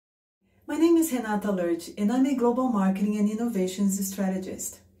My name is Renata Lerch and I'm a global marketing and innovations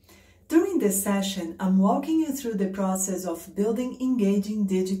strategist. During this session, I'm walking you through the process of building engaging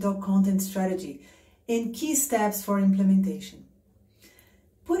digital content strategy and key steps for implementation.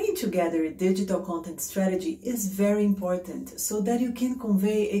 Putting together a digital content strategy is very important so that you can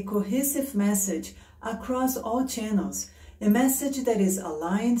convey a cohesive message across all channels, a message that is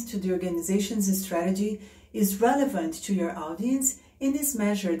aligned to the organization's strategy, is relevant to your audience, and is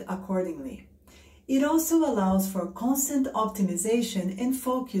measured accordingly. It also allows for constant optimization and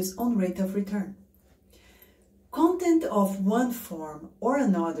focus on rate of return. Content of one form or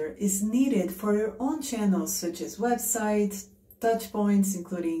another is needed for your own channels such as websites, touchpoints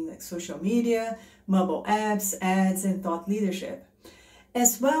including social media, mobile apps, ads, and thought leadership,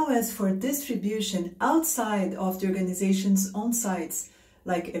 as well as for distribution outside of the organization's own sites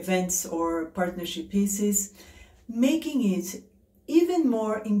like events or partnership pieces, making it even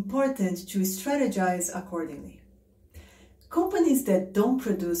more important to strategize accordingly. Companies that don't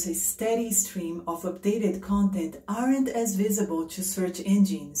produce a steady stream of updated content aren't as visible to search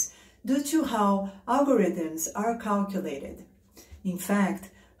engines due to how algorithms are calculated. In fact,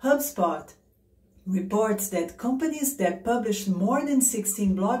 HubSpot reports that companies that publish more than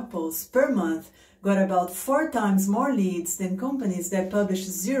 16 blog posts per month got about 4 times more leads than companies that publish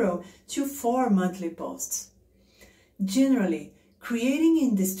 0 to 4 monthly posts. Generally, creating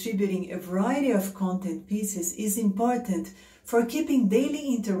and distributing a variety of content pieces is important for keeping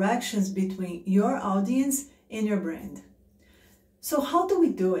daily interactions between your audience and your brand. So how do we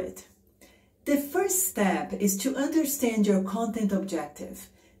do it? The first step is to understand your content objective,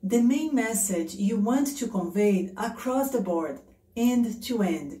 the main message you want to convey across the board, end to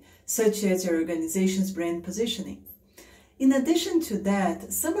end, such as your organization's brand positioning. In addition to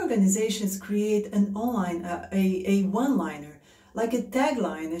that, some organizations create a one-liner, like a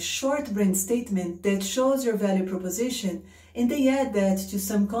tagline, a short brand statement that shows your value proposition, and they add that to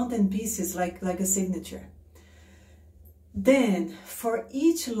some content pieces like a signature. Then, for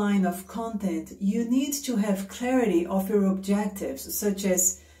each line of content, you need to have clarity of your objectives, such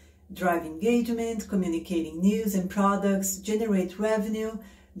as drive engagement, communicating news and products, generate revenue,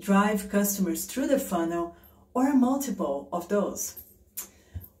 drive customers through the funnel, or a multiple of those.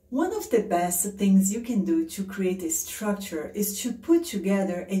 One of the best things you can do to create a structure is to put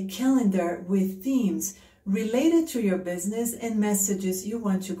together a calendar with themes related to your business and messages you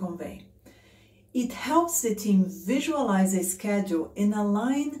want to convey. It helps the team visualize a schedule and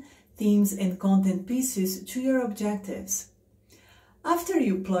align themes and content pieces to your objectives. After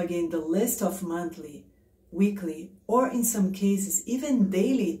you plug in the list of monthly, weekly, or in some cases even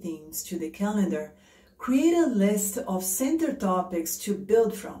daily themes to the calendar, create a list of center topics to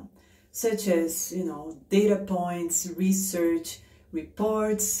build from, such as, data points, research,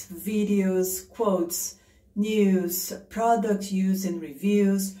 reports, videos, quotes, news, product use and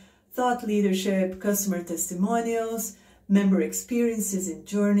reviews, thought leadership, customer testimonials, member experiences and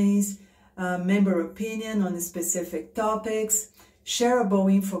journeys, member opinion on specific topics, shareable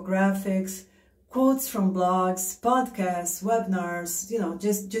infographics, quotes from blogs, podcasts, webinars,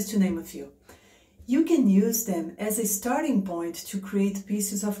 just to name a few. You can use them as a starting point to create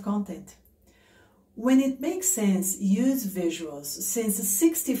pieces of content. When it makes sense, use visuals, since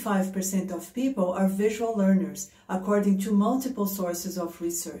 65% of people are visual learners, according to multiple sources of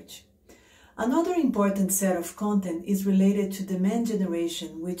research. Another important set of content is related to demand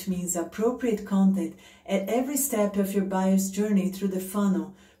generation, which means appropriate content at every step of your buyer's journey through the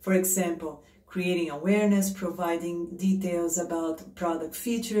funnel. For example, creating awareness, providing details about product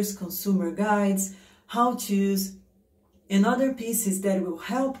features, consumer guides, how-tos, and other pieces that will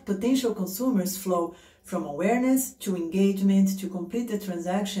help potential consumers flow from awareness to engagement to complete the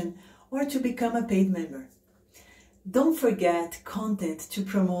transaction or to become a paid member. Don't forget content to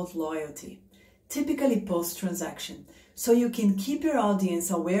promote loyalty, typically post-transaction, so you can keep your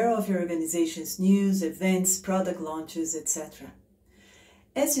audience aware of your organization's news, events, product launches, etc.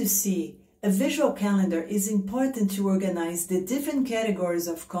 As you see, a visual calendar is important to organize the different categories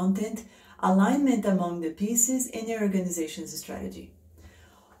of content, alignment among the pieces, and your organization's strategy.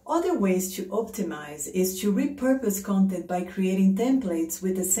 Other ways to optimize is to repurpose content by creating templates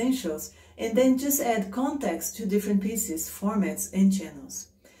with essentials and then just add context to different pieces, formats, and channels.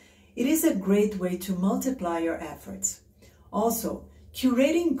 It is a great way to multiply your efforts. Also,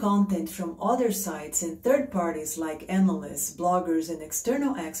 curating content from other sites and third parties like analysts, bloggers, and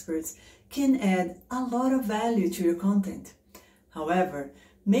external experts can add a lot of value to your content. However,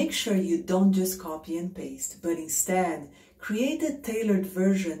 make sure you don't just copy and paste, but instead create a tailored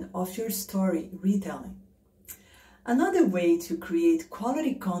version of your story retelling. Another way to create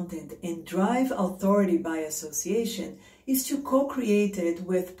quality content and drive authority by association is to co-create it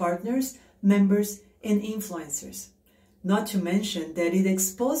with partners, members, and influencers. Not to mention that it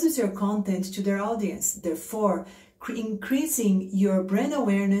exposes your content to their audience, therefore increasing your brand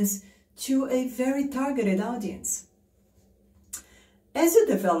awareness to a very targeted audience. As you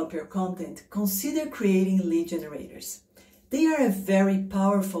develop your content, consider creating lead generators. They are a very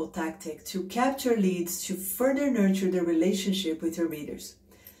powerful tactic to capture leads to further nurture the relationship with your readers.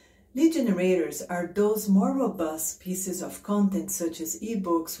 Lead generators are those more robust pieces of content such as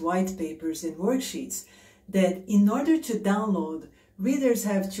ebooks, white papers, and worksheets that, in order to download, readers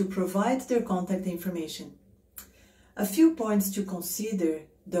have to provide their contact information. A few points to consider,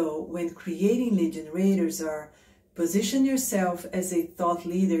 though, when creating lead generators are: position yourself as a thought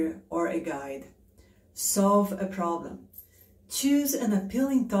leader or a guide. Solve a problem. Choose an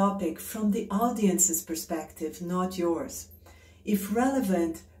appealing topic from the audience's perspective, not yours. If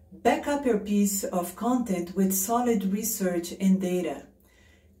relevant, back up your piece of content with solid research and data.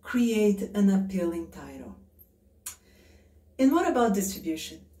 Create an appealing title. And what about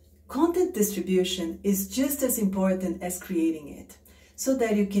distribution? Content distribution is just as important as creating it, so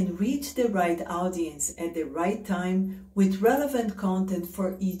that you can reach the right audience at the right time with relevant content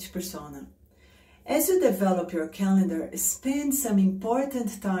for each persona. As you develop your calendar, spend some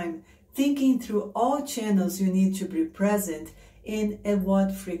important time thinking through all channels you need to be present and at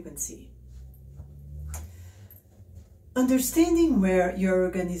what frequency. Understanding where your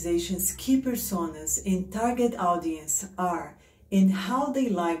organization's key personas and target audience are and how they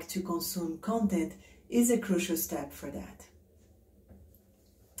like to consume content is a crucial step for that.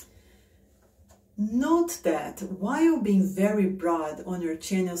 Note that while being very broad on your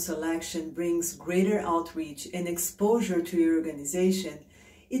channel selection brings greater outreach and exposure to your organization,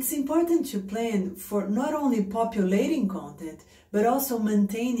 it's important to plan for not only populating content, but also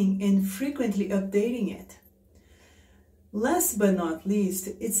maintaining and frequently updating it. Last but not least,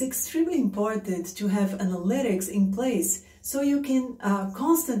 it's extremely important to have analytics in place so you can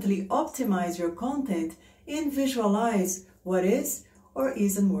constantly optimize your content and visualize what is or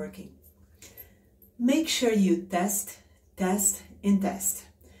isn't working. Make sure you test, and test.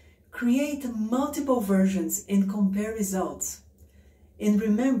 Create multiple versions and compare results. And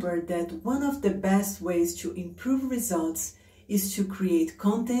remember that one of the best ways to improve results is to create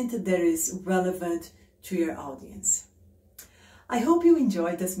content that is relevant to your audience. I hope you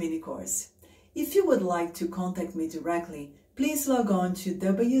enjoyed this mini course. If you would like to contact me directly, please log on to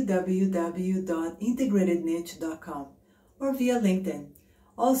www.integratedniche.com or via LinkedIn.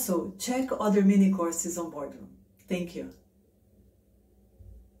 Also, check other mini courses on Boardroom. Thank you.